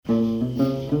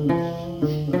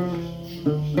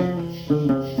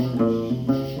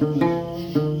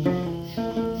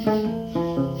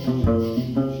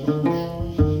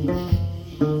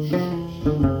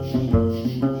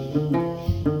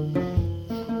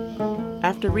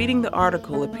After reading the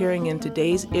article appearing in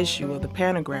today's issue of the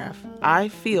Panagraph, I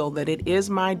feel that it is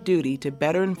my duty to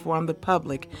better inform the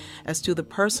public as to the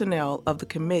personnel of the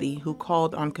committee who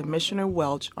called on Commissioner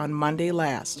Welch on Monday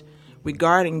last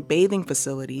regarding bathing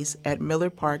facilities at Miller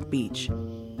Park Beach.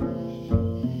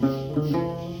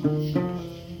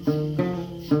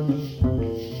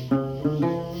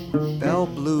 Belle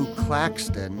Blue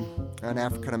Claxton, an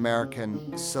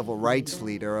African-American civil rights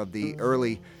leader of the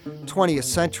early 20th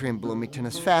century in Bloomington,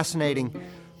 is fascinating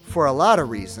for a lot of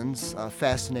reasons,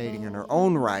 fascinating in her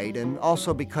own right, and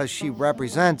also because she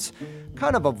represents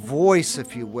kind of a voice,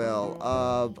 if you will,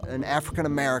 of an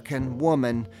African-American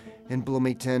woman in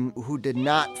Bloomington who did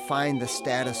not find the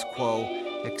status quo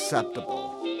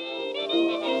acceptable.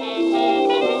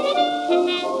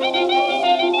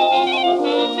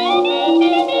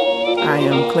 I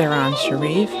am Clairon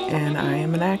Sharif, and I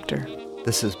am an actor.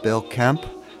 This is Bill Kemp,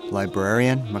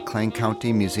 librarian, McLean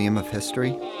County Museum of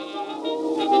History.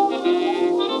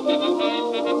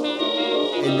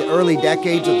 In the early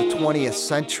decades of the 20th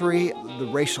century, the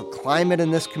racial climate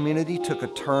in this community took a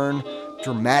turn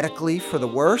dramatically for the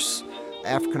worse.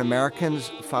 African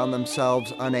Americans found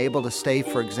themselves unable to stay,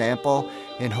 for example,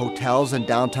 in hotels in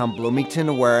downtown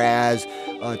Bloomington, whereas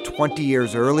 20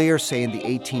 years earlier, say in the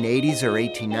 1880s or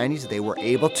 1890s, they were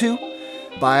able to.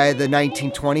 By the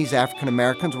 1920s, African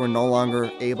Americans were no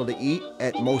longer able to eat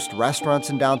at most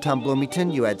restaurants in downtown Bloomington.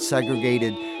 You had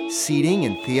segregated seating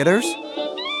in theaters.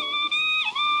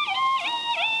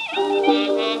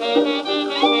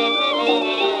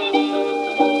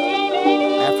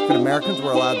 Americans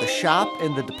were allowed to shop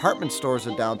in the department stores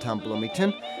of downtown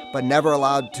Bloomington, but never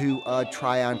allowed to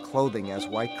try on clothing as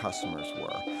white customers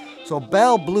were. So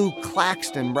Belle Blue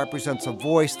Claxton represents a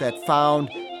voice that found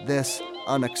this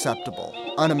unacceptable,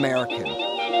 un-American.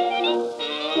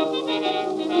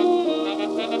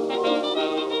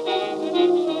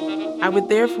 I would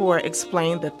therefore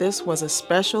explain that this was a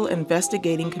special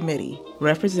investigating committee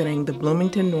representing the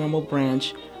Bloomington Normal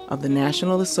Branch of the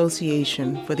National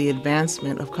Association for the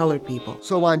Advancement of Colored People.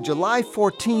 So on July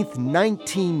 14th,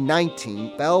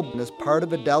 1919, Belle is part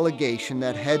of a delegation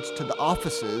that heads to the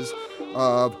offices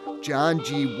of John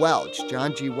G. Welch.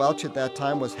 John G. Welch at that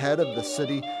time was head of the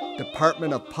City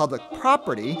Department of Public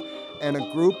Property, and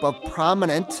a group of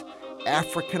prominent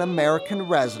African-American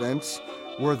residents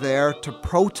were there to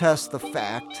protest the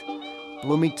fact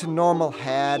Bloomington Normal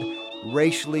had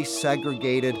racially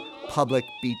segregated public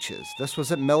beaches. This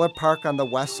was at Miller Park on the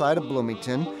west side of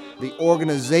Bloomington. The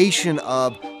organization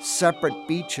of separate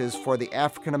beaches for the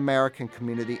African American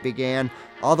community began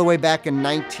all the way back in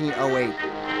 1908.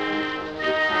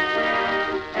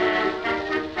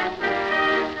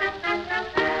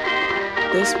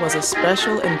 This was a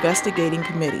special investigating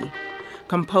committee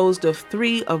composed of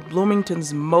 3 of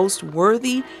Bloomington's most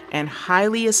worthy and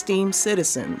highly esteemed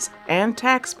citizens and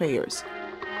taxpayers.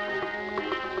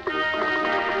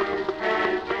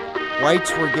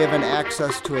 Whites were given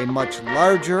access to a much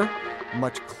larger,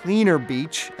 much cleaner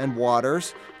beach and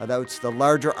waters. That's the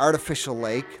larger artificial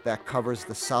lake that covers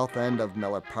the south end of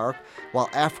Miller Park, while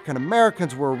African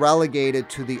Americans were relegated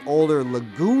to the older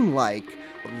lagoon-like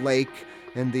lake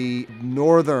in the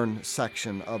northern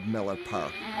section of Miller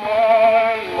Park.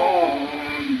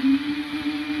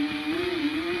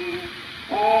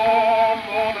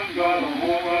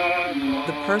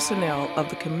 The personnel of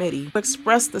the committee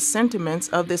expressed the sentiments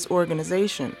of this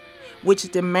organization,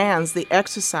 which demands the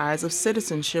exercise of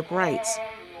citizenship rights,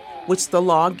 which the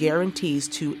law guarantees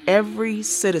to every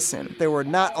citizen. There were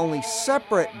not only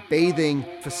separate bathing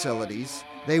facilities,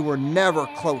 they were never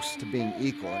close to being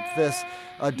equal. And this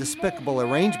despicable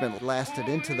arrangement lasted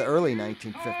into the early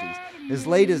 1950s. As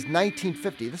late as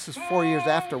 1950, this is 4 years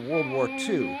after World War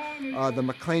II, the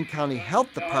McLean County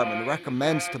Health Department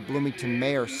recommends to Bloomington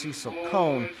Mayor Cecil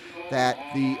Cone that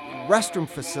the restroom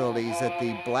facilities at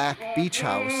the Black Beach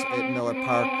House at Miller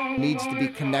Park needs to be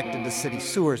connected to city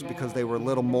sewers because they were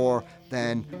little more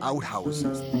than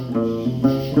outhouses.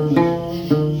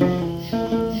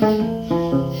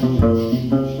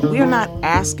 We are not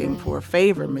asking for a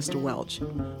favor, Mr. Welch.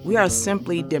 We are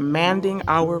simply demanding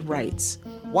our rights.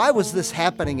 Why was this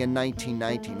happening in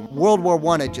 1919? World War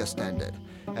I had just ended,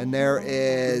 and there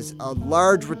is a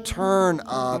large return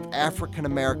of African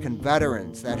American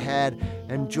veterans that had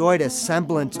enjoyed a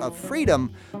semblance of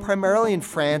freedom, primarily in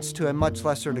France, to a much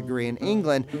lesser degree in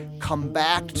England, come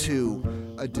back to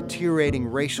a deteriorating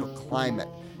racial climate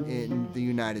in the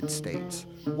United States.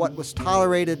 What was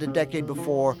tolerated a decade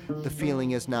before, the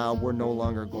feeling is now we're no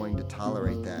longer going to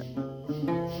tolerate that.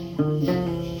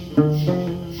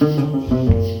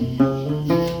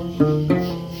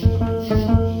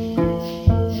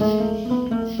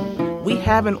 We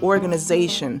have an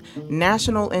organization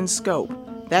national in scope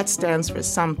that stands for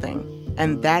something,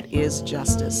 and that is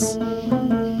justice.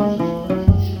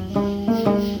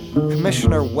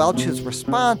 Commissioner Welch's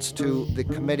response to the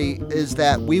committee is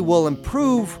that we will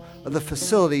improve the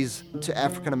facilities to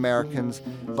African Americans,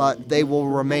 but they will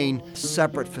remain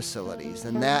separate facilities.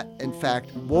 And that, in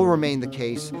fact, will remain the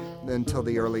case until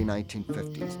the early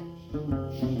 1950s.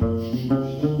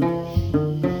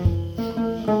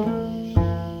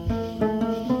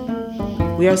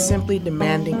 We are simply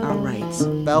demanding our rights.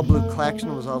 Belle Blue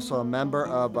Claxton was also a member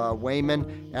of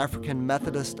Wayman African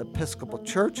Methodist Episcopal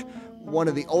Church, one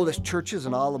of the oldest churches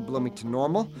in all of Bloomington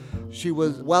Normal. She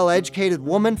was a well-educated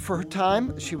woman for her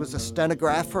time. She was a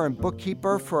stenographer and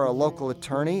bookkeeper for a local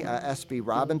attorney, S.B.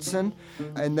 Robinson.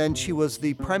 And then she was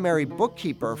the primary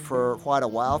bookkeeper for quite a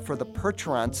while for the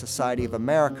Percheron Society of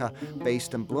America,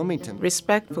 based in Bloomington.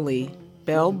 Respectfully,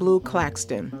 Belle Blue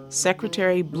Claxton,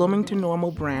 Secretary, Bloomington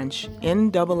Normal Branch,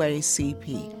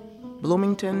 NAACP,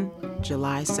 Bloomington,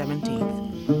 July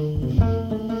 17th.